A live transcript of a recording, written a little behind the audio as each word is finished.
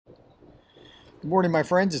Good morning, my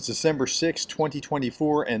friends. It's December 6,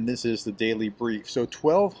 2024, and this is the Daily Brief. So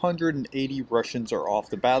 1,280 Russians are off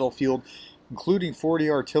the battlefield, including 40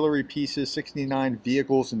 artillery pieces, 69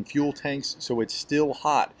 vehicles, and fuel tanks, so it's still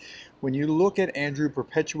hot. When you look at Andrew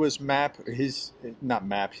Perpetua's map, his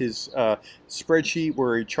spreadsheet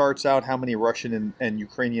where he charts out how many Russian and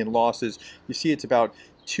Ukrainian losses, you see it's about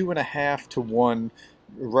 2.5 to 1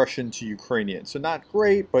 Russian to Ukrainian. So not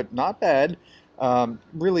great, but not bad.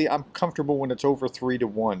 Really, I'm comfortable when it's over 3 to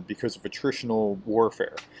 1 because of attritional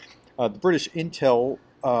warfare. The British Intel,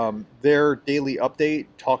 their daily update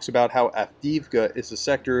talks about how Avdiivka is the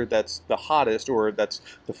sector that's the hottest, or that's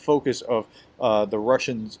the focus of the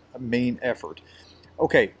Russians' main effort.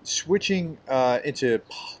 Okay, switching into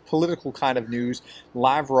political kind of news,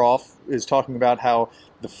 Lavrov is talking about how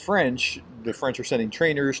the French are sending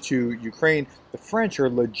trainers to Ukraine. The French are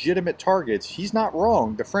legitimate targets. He's not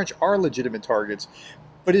wrong. The French are legitimate targets.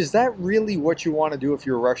 But is that really what you want to do if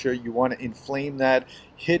you're Russia? You want to inflame that,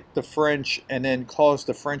 hit the French, and then cause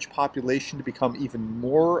the French population to become even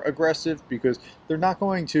more aggressive? Because they're not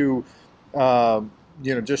going to,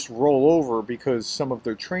 just roll over because some of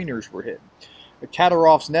their trainers were hit.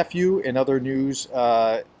 Kadyrov's nephew, in other news,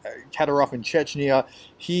 Kadyrov in Chechnya,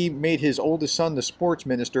 he made his oldest son the sports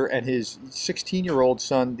minister and his 16-year-old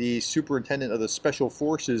son the superintendent of the Special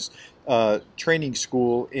Forces training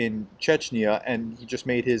school in Chechnya, and he just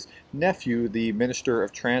made his nephew the minister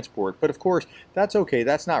of transport. But of course, that's okay.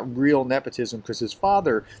 That's not real nepotism because his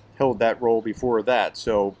father held that role before that,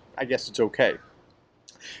 so I guess it's okay.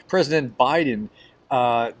 President Biden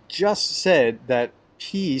just said that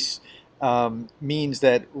peace means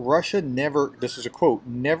that Russia never, this is a quote,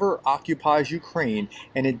 never occupies Ukraine,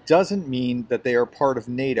 and it doesn't mean that they are part of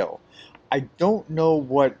NATO. I don't know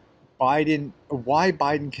why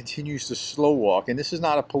Biden continues to slow walk, and this is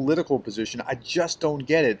not a political position. I just don't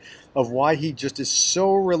get it, of why he just is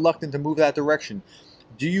so reluctant to move that direction.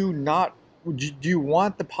 Do you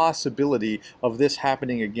want the possibility of this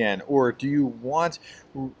happening again, or do you want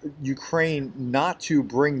Ukraine not to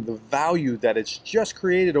bring the value that it's just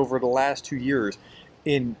created over the last 2 years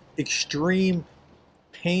in extreme,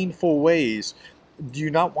 painful ways? Do you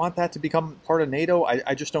not want that to become part of NATO?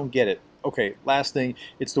 I just don't get it. Okay, last thing,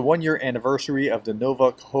 it's the 1-year anniversary of the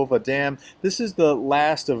Nova Kakhova Dam. This is the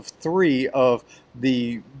last of 3 of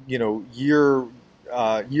the year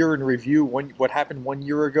in review, what happened 1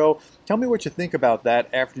 year ago. Tell me what you think about that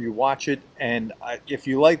after you watch it, and if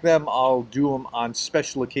you like them, I'll do them on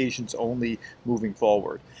special occasions only moving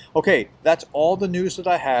forward. Okay, that's all the news that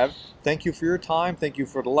I have. Thank you for your time. Thank you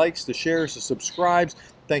for the likes, the shares, the subscribes.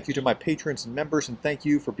 Thank you to my patrons and members, and thank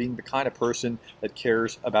you for being the kind of person that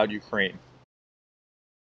cares about Ukraine.